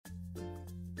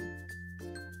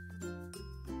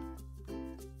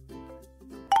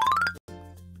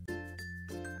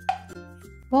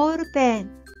ボールペ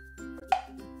ン、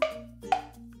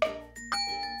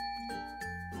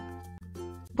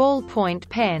ballpoint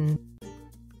pen,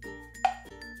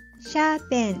 シャー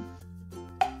ペン、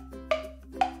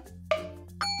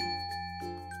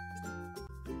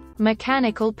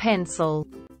mechanical pencil,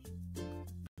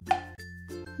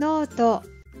 ノート、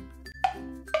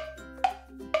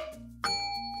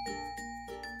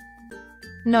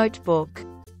notebook,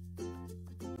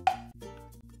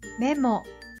 メモ、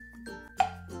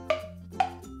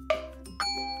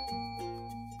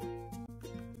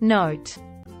note,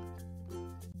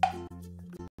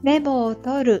 メモを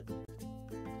取る、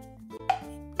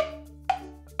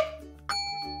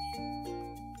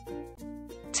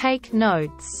take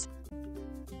notes,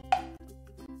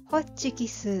 ホッチキ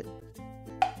ス、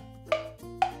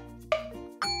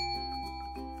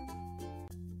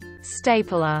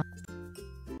stapler,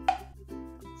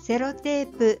 セロテ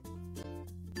ープ、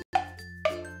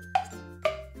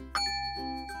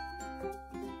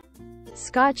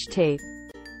scotch tape,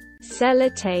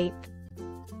 sellotape,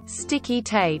 sticky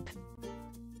tape,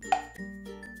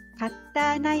 カッ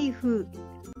ターナイフ、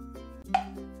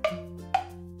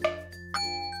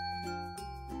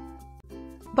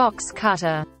box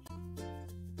cutter,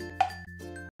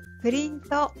 プリン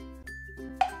ト、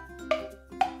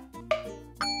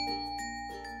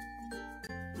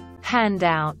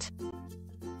handout,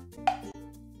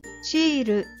 シー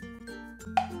ル、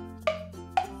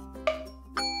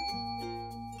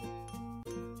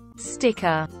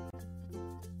sticker,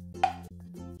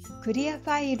 クリアフ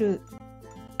ァイル、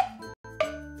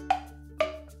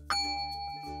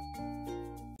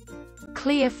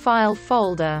clear file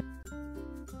folder,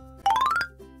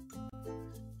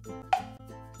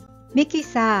 ミキ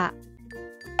サー、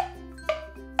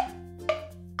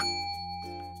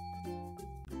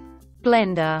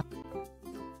blender,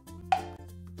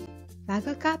 マ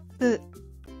グカップ、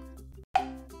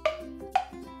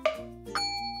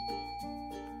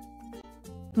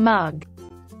mug,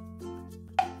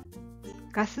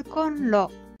 ガスコンロ、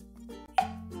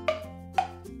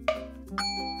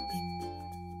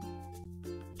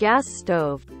gas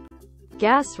stove,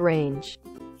 gas range,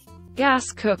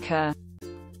 gas cooker,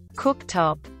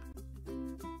 cooktop,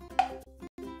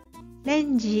 レ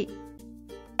ンジ、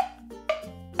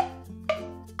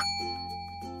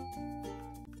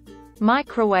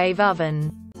microwave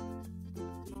oven,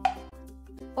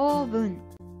 オーブン、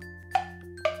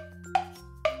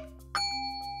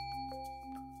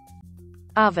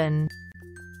oven,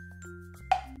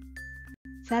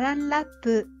 サランラッ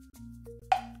プ、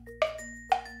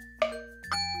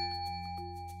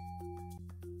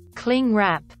cling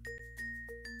wrap,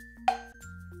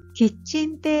 キッチ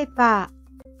ンペーパ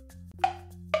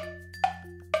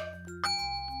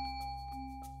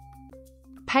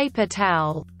ー、 paper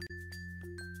towel,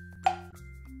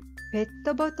 ペッ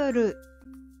トボトル、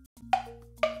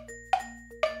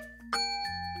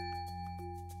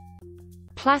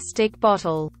plastic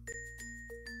bottle,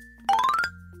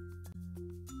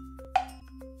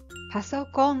 パソ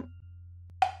コン、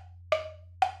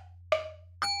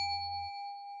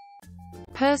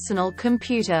personal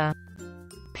computer,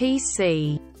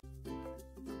 PC,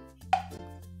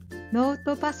 ノー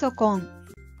トパソコン、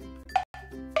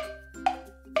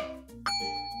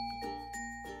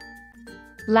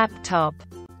laptop,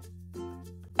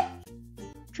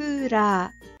 クーラ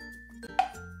ー、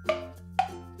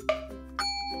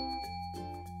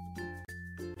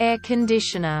 air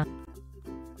conditioner,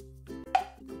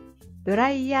 ド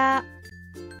ライヤー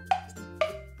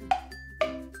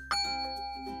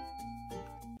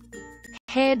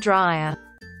hair dryer, ー、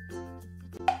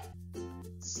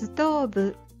ストー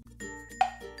ブ、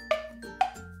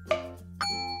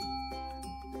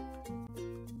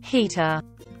heater,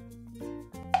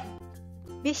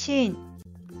 ミシン、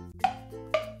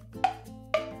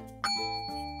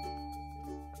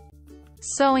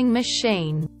sewing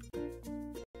machine,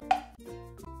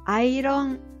 アイロ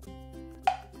ン、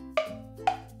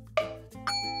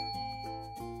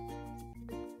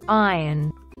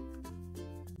iron,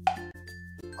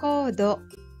 コード、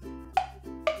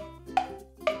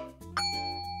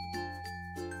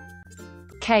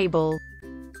cable,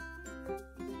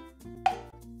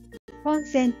 コン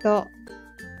セント、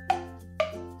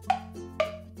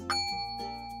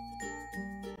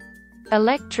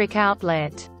electric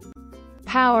outlet,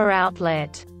 power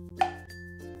outlet,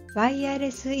 ワイヤ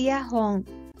レスイヤホン、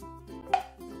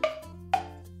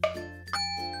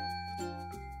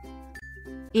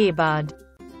earbud,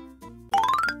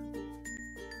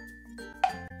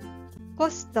 ポ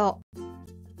スト、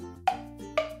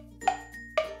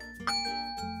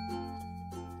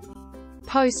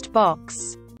post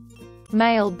box,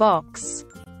 mail box,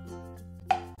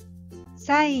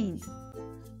 サイン、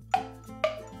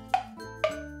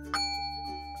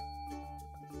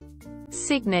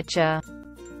signature,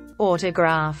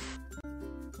 autograph,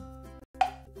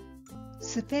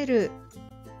 スペル、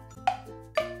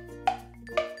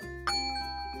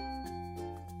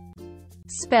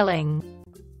spelling,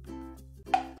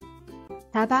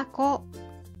 タバコ、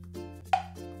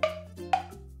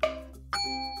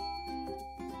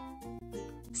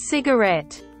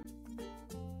cigarette,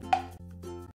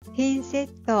 ピンセ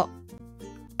ット、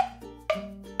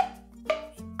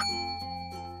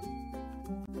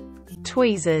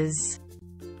tweezers,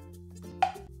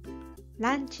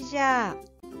 ランチジャー、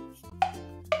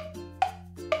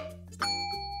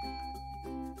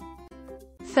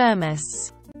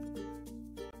thermos,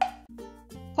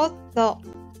 ポット、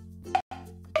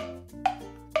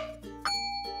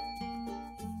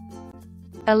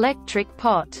electric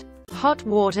pot, hot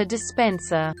water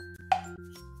dispenser,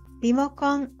 リモ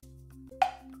コン、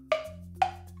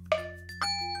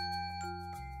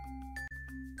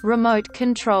remote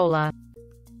controller,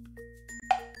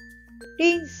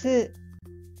 リンス、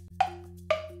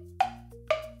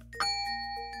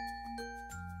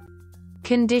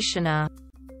conditioner,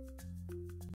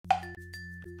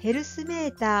 ヘルスメ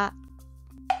ータ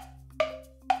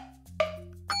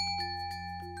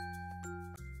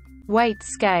ー、 weight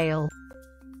scale,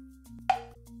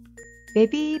 ベ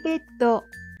ビーベッド、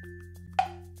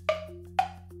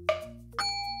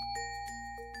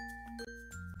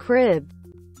crib,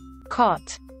 cot,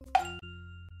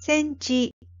 セン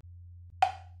チ、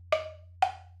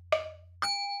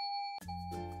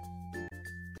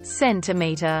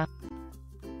centimeter,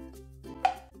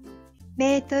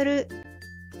 メートル、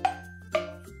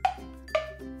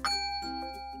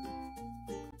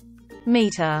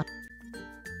meter,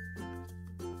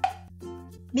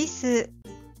 ミス、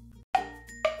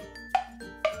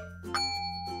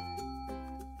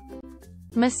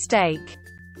mistake,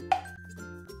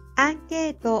 アンケ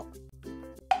ート、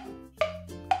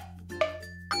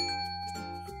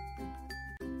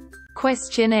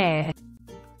questionnaire,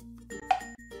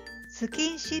 ス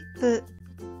キンシップ、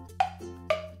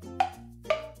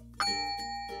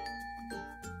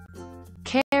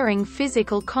caring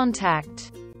physical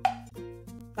contact,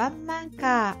 ワンマン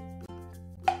カー、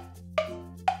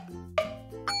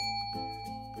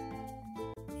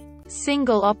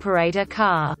single operator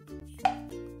car,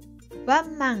 ワ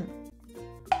ンマン、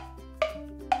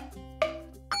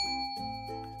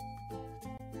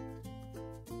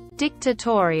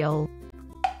dictatorial,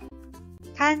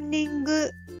 カンニン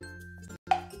グ、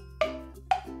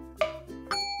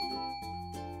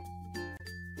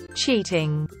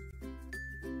cheating,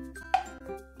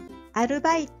 アル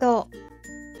バイト、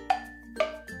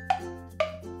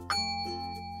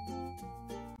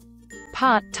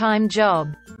part-time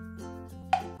job,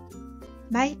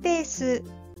 マイペース、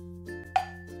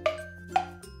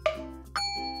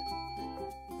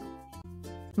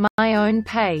 my own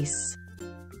pace,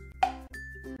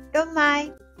 4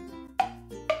枚、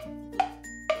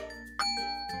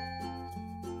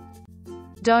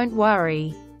 don't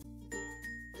worry,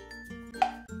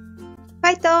 フ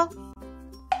ァイト、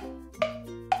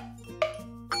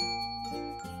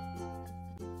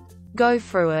 go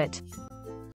through it,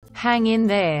 hang in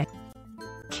there,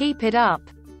 keep it up,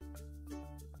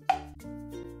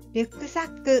 リュックサ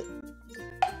ック、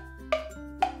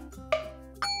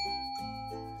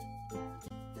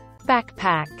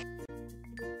 backpack,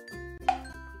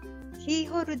 キー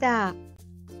ホルダー、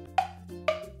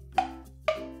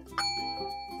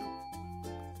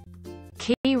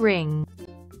 key ring,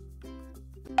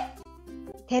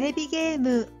 テレビゲー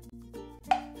ム、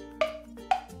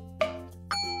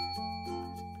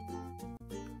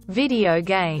 video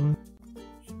game,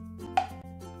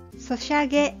 ソシャ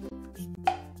ゲ、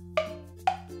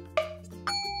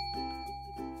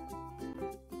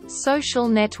 social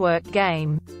network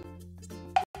game,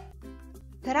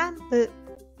 トランプ、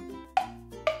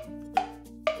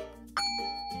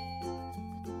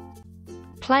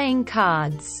 playing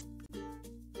cards,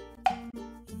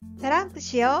 トランプ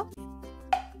しよ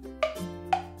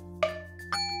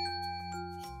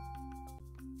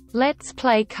う、 let's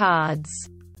play cards,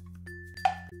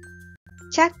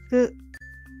 チャック、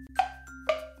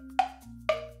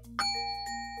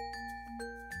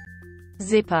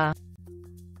 zipper,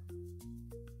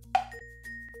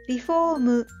 リフォー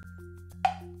ム、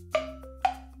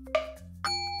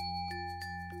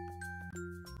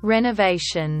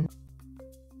 renovation,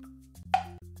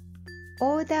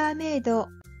 オーダーメイド、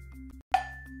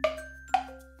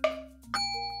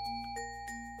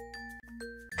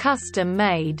 custom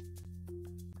made,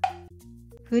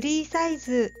 フリーサイ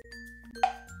ズ、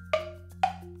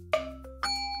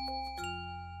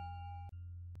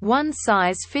One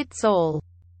size fits all.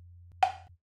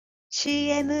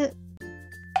 CM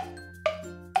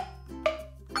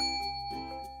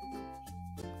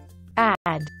ア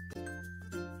ド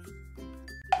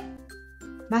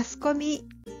マスコミ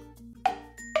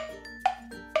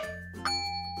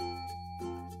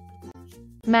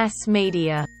Mass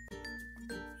media.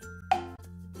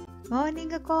 モーニン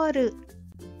グコール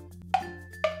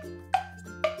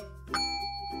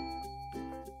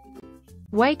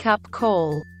Wake up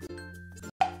call.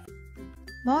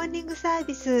 モーニングサー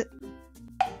ビス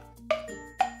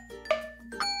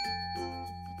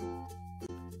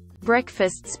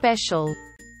Breakfast special.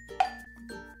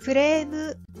 クレー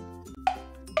ム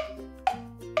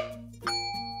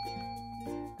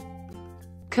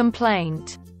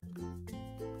Complaint.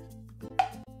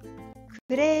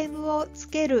 クレームをつ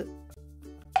ける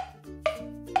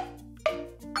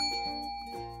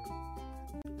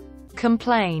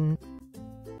Complain.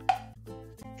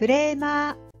 クレー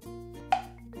マー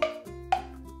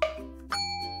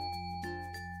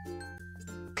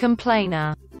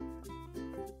Complainer.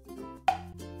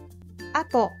 ア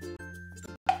ポ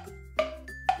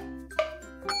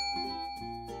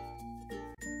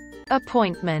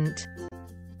Appointment.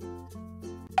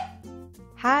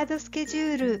 ハードスケジ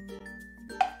ュール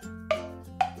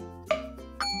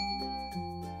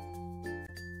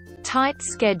Tight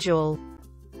schedule.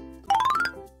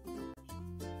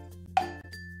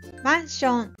 マンシ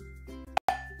ョン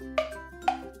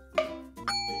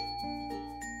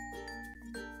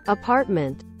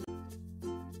Apartment.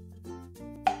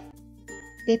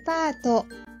 デパート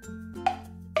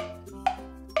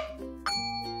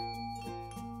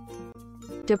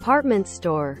Department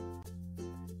store.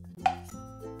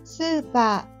 スー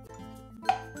パー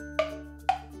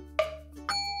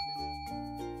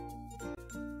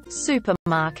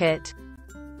Supermarket.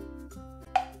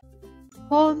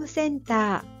 ホームセン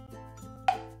ター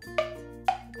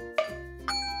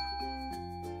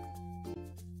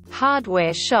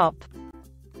Hardware shop.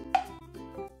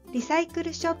 リサイク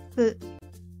ルショップ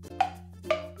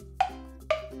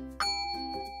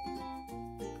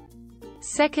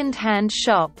Second-hand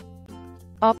shop.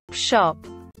 Op shop.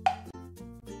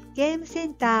 ゲームセ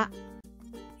ンター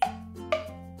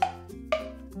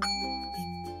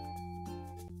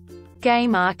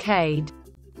Game arcade.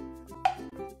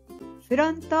 フ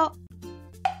ロント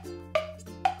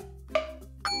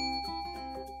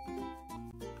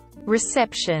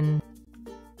Reception.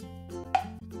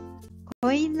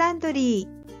 コインランドリ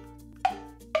ー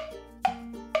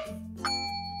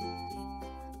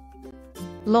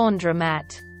Laundromat.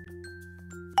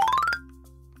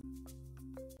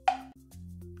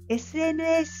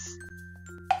 SNS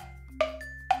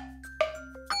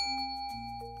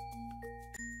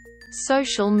ソー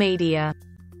シャルメディア。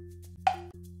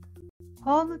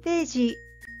ホームページ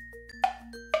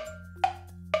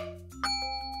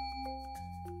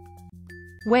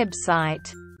website。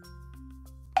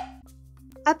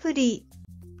アプリ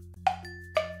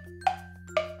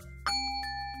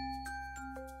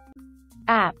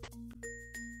app。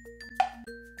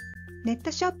ネッ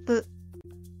トショップ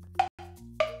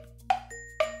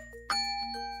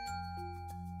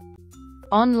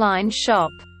online shop。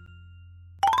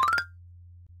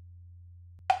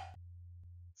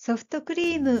ソフトク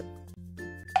リーム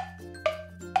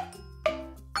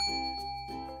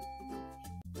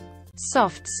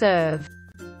soft serve。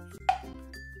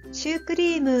シューク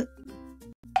リーム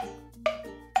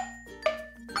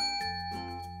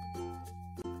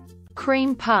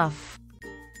cream puff。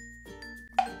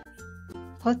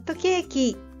ホットケー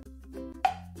キ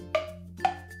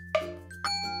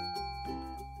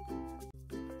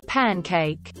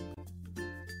pancake。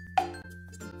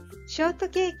ショート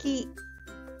ケーキ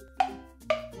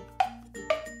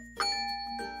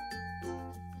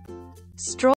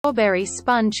strawberry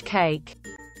sponge cake。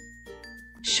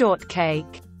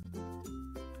shortcake。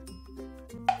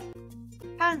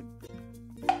パン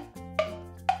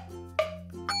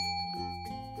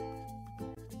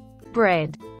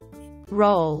bread。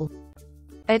roll。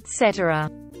etc。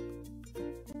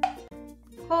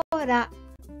コーラ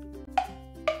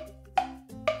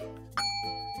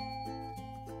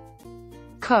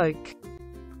coke。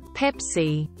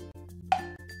Pepsi。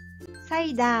サ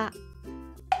イダー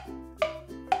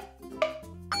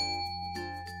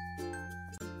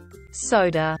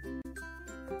soda。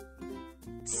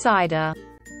cider。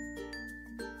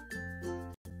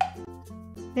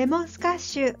レモンスカッ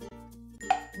シュ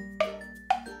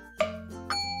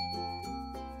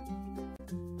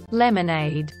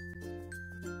lemonade。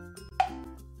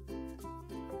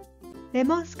レ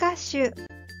モンスカッシュ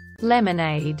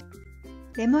lemonade。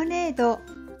レモネード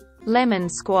lemon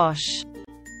squash。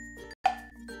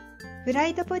フラ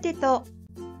イドポテト、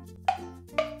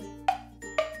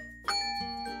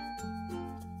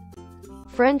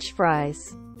French fries,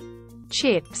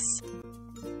 chips,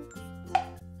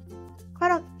 コ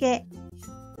ロッケ、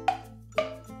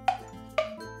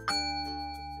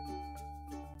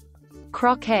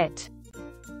croquette,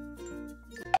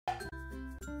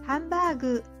 ハンバー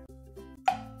グ、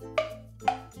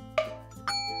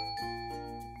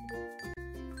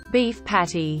beef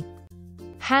patty,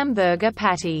 hamburger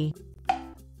patty,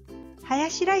 ハヤ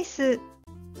シライス、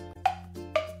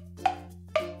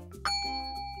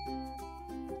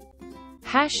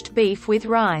hashed beef with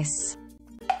rice,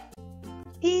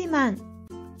 ピーマン、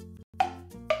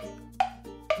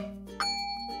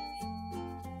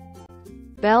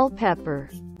bell pepper,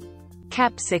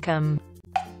 capsicum,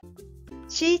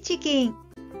 シーチキン、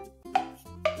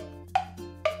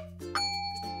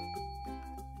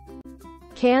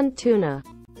canned tuna,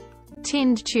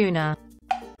 tinned tuna,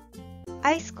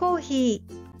 アイスコーヒ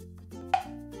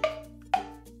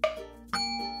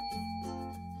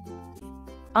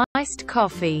ー、iced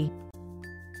coffee,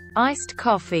 iced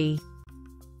coffee,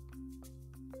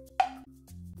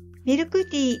 ミルク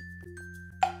ティー、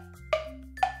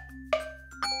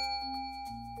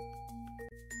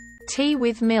tea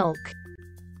with milk,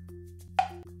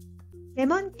 レ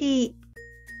モンティー、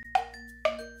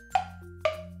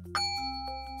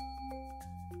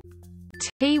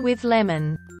tea with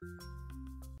lemon,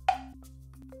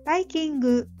 バイキン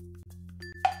グ、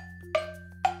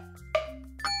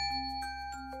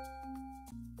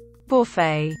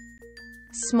buffet,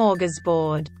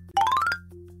 smorgasbord,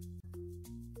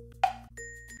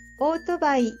 オート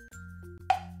バイ、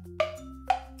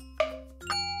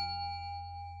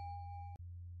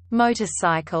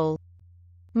motorcycle,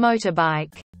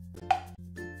 motorbike,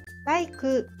 バイ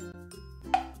ク、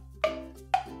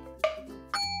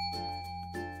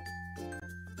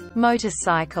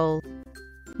motorcycle,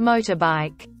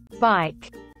 motorbike,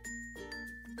 bike,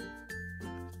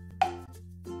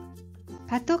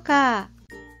 パトカ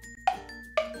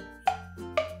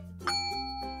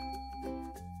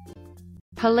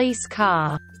ー、 police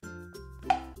car,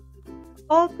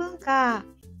 オープンカー、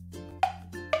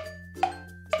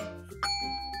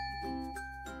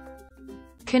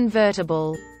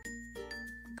 convertible,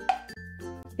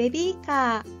 ベビー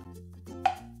カー、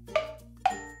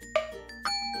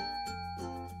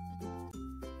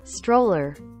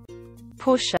 stroller,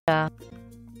 pusher,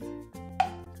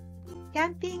 キャ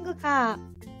ンピングカー、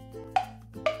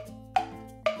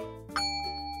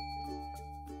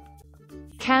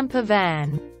 camper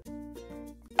van,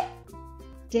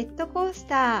 ジェットコース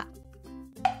タ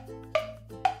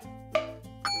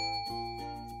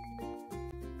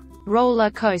ー、 roller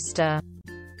coaster,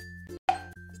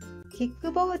 キッ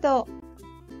クボード、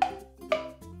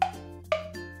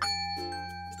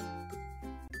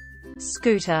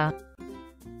 scooter,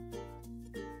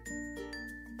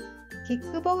 キ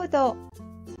ックボード、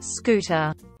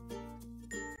 scooter,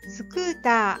 スクー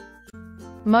タ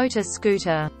ー、 motor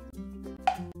scooter,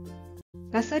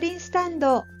 ガソリンスタン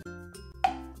ド、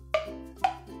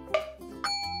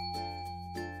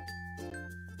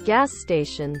 gas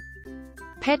station,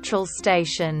 petrol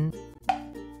station,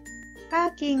 パ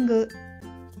ーキング、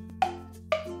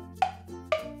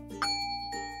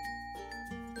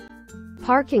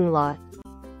 parking lot,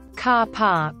 car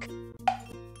park,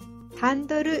 ハン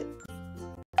ドル、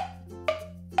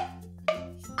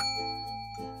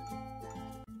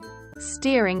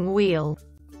 steering wheel,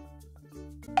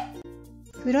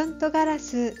 フロントガラ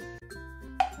ス、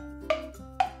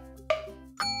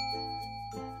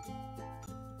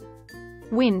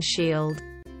 windshield,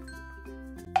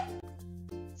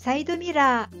 サイドミ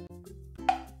ラー、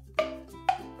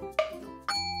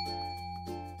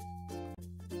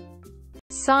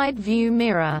 side view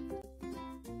mirror,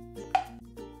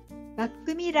 バッ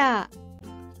クミラー、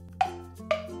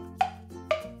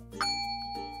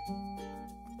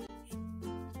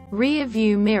 rear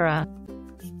view mirror,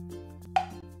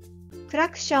 クラ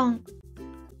クション、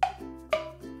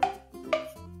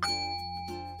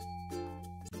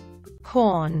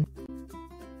 horn,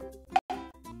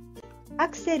 ア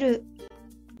クセル、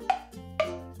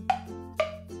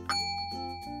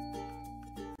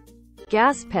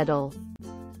 gas pedal,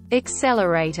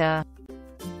 accelerator,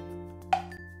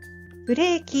 ブ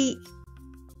レーキ、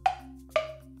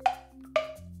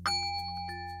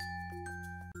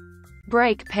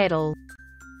 brake pedal,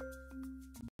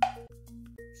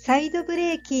 サイドブ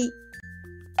レーキ、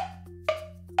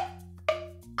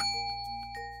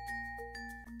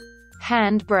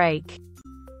 hand brake,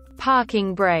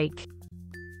 parking brake,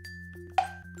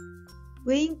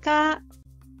 ウインカー、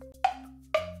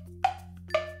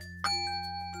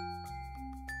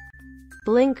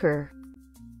blinker,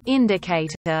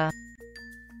 indicator,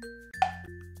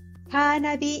 カー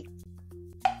ナビ、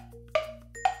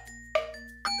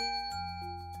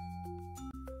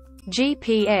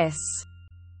GPS,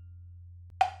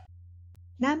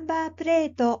 ナンバープレ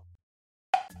ート、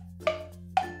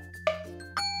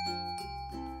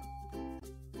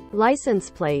license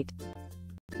plate,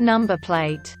 number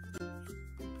plate,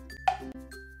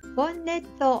 ボンネッ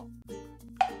ト、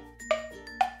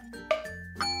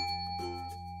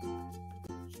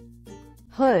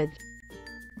hood,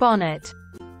 bonnet,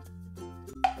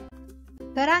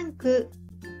 トランク、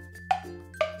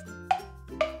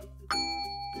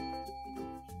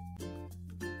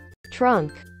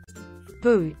trunk,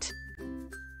 boot,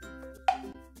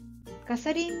 ガ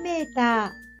ソリンメータ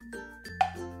ー、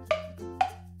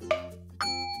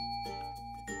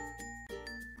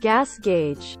 gas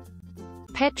gauge,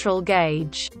 petrol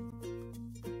gauge,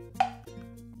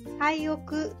 廃屋、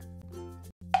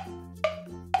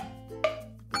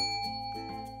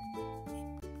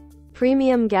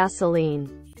premium gasoline,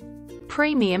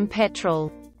 premium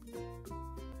petrol,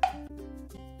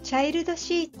 チャイルド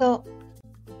シート、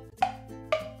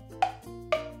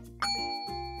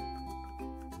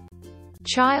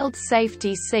child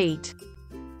safety seat,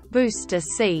 booster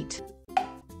seat,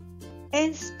 エ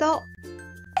ンスト、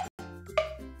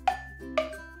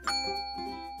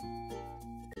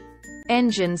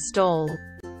engine stall,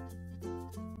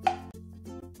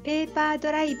 ペーパー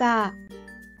ドライバー、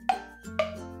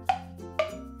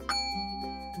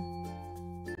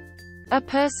a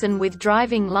person with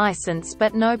driving license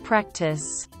but no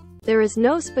practice. There is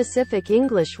no specific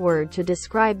English word to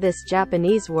describe this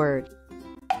Japanese word.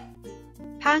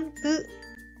 パンク、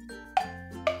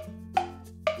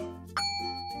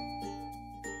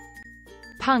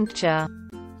puncture,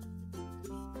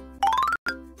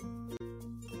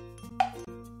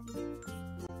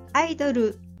 アイド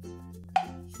ル、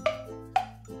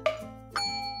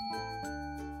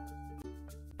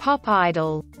pop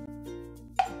idol,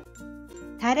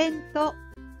 タレント、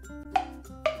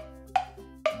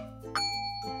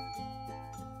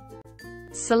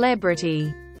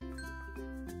celebrity,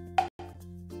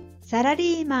 サラ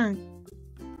リーマン、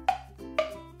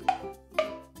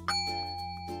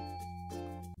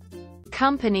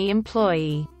company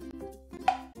employee,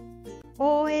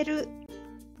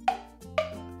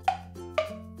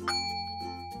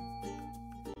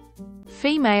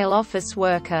 OL、female office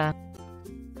worker,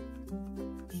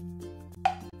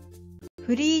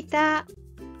 フリータ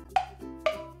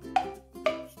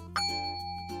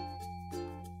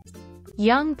ー、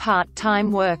 young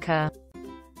part-time worker,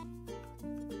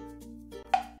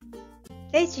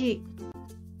 レジ、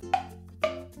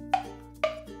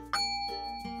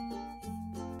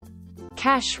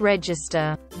cash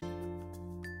register,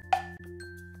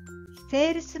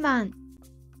 セールスマン、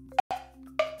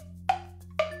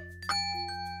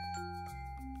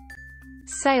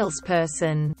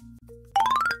salesperson,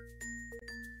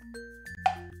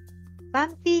 ワ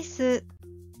ンピース、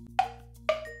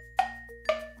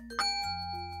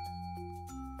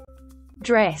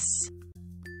dress,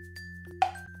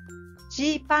 ジ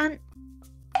ーパン、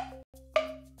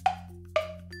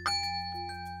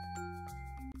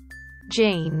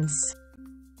 jeans,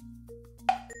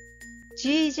 ジ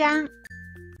ージャン、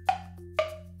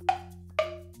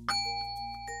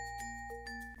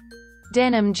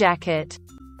 denim jacket,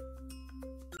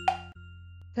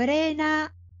 トレーナ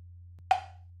ー、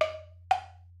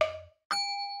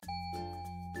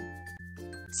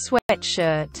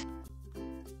 sweatshirt,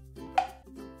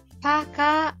 パー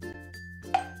カー、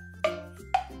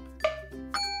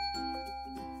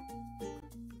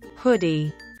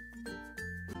 hoodie,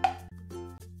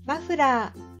 マフ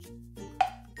ラー、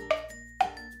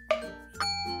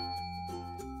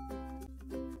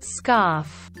 scarf,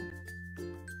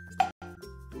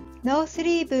 ノース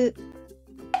リーブ、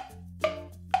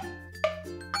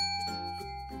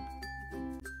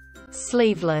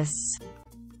 sleeveless,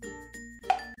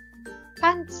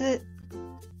 パンツ、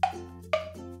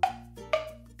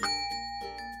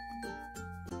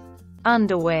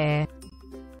 underwear,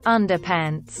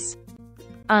 underpants,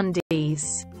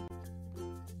 undies,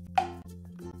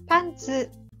 パン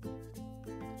ツ、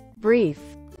 brief,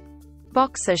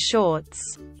 boxer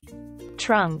shorts,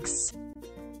 trunks,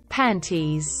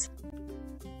 panties,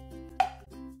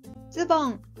 ズボ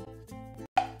ン、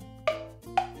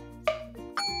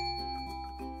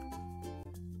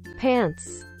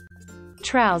 pants,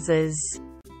 trousers,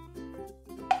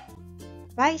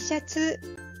 ワイシャツ、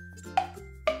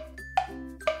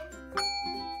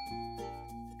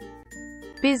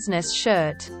 business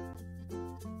shirt,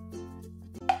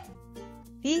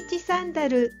 ビーチサンダ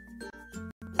ル、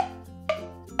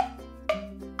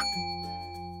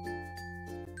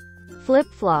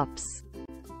flip-flops,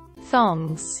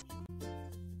 thongs,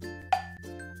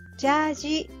 ジャー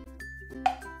ジ、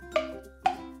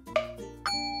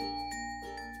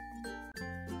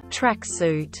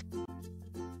tracksuit,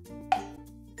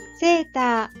 セー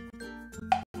ター、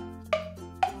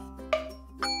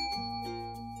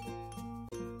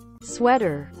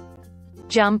sweater,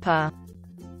 jumper,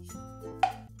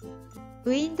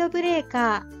 ウィンドブレー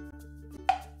カー、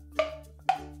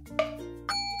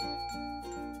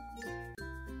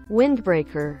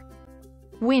windbreaker,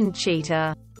 wind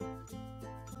cheater,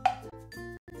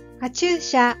 カチュー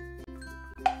シャ、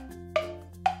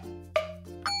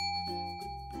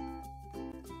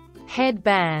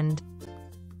headband,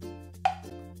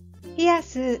 ピア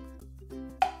ス、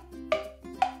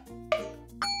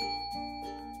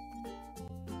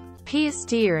pierced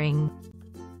earring,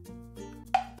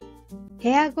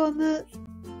 ヘアゴム、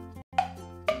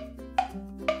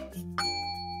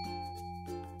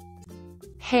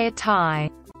hair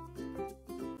tie,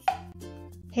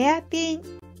 ヘアピン、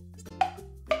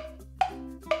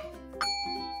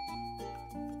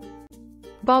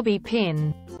bobby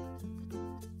pin,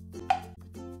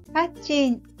 パッ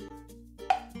チン、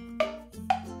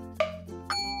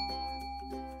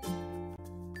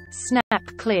snap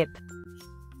clip,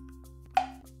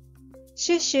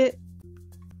 シュシュ、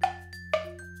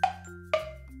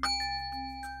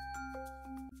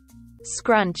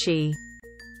scrunchie.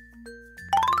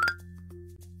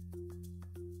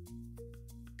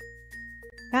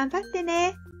 頑張って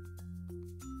ね。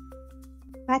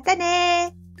また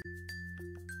ねー。